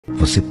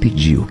Você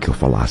pediu que eu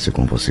falasse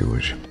com você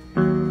hoje,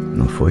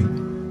 não foi?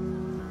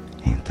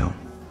 Então,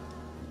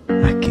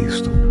 aqui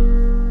estou.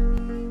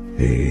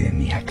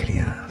 Minha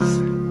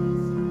criança,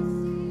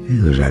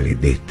 eu já lhe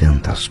dei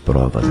tantas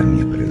provas da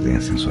minha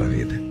presença em sua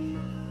vida.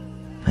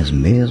 Mas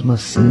mesmo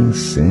assim,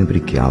 sempre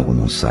que algo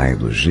não sai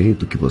do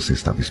jeito que você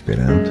estava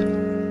esperando,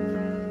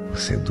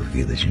 você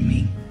duvida de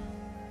mim.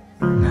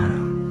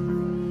 Não.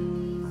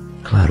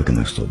 Claro que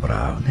não estou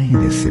bravo, nem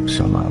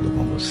decepcionado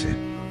com você.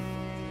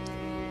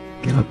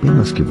 Quero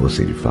apenas que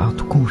você de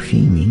fato confie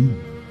em mim.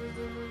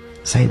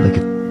 Saiba que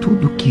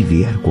tudo que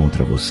vier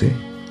contra você,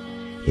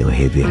 eu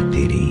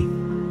reverterei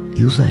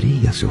e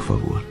usarei a seu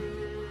favor.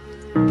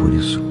 Por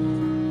isso,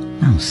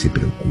 não se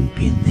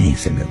preocupe nem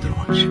se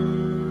amedronte.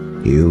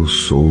 Eu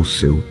sou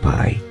seu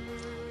pai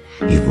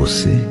e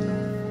você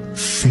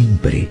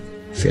sempre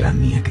será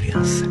minha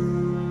criança,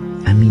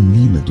 a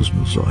menina dos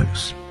meus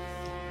olhos.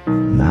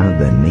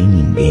 Nada nem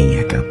ninguém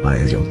é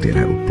capaz de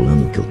alterar o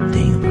plano que eu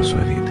tenho para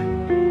sua vida.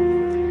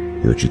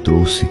 Eu te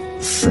trouxe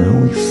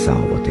são e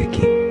salvo até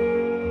aqui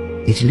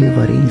e te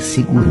levarei em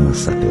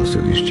segurança até o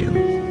seu destino.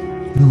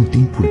 Não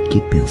tem por que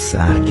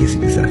pensar que esse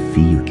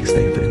desafio que está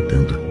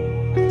enfrentando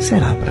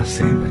será para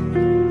sempre.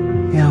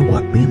 É algo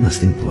apenas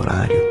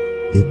temporário.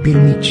 Eu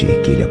permiti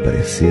que ele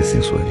aparecesse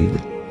em sua vida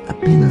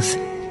apenas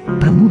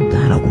para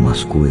mudar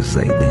algumas coisas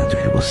aí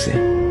dentro de você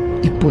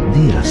e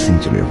poder assim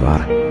te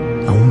levar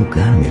a um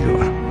lugar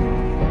melhor.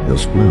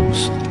 Meus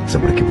planos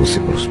são para que você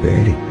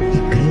prospere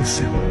e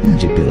cresça,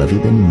 ande pela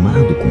vida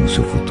animado com o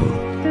seu futuro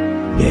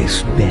e à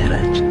espera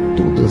de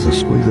todas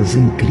as coisas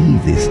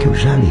incríveis que eu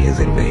já lhe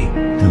reservei.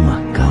 Então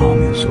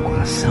acalme o seu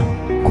coração,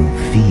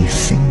 confie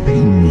sempre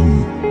em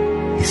mim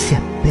e se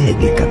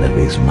apegue cada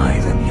vez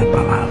mais à minha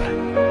palavra,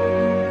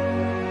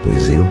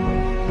 pois eu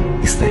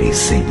estarei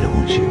sempre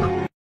contigo.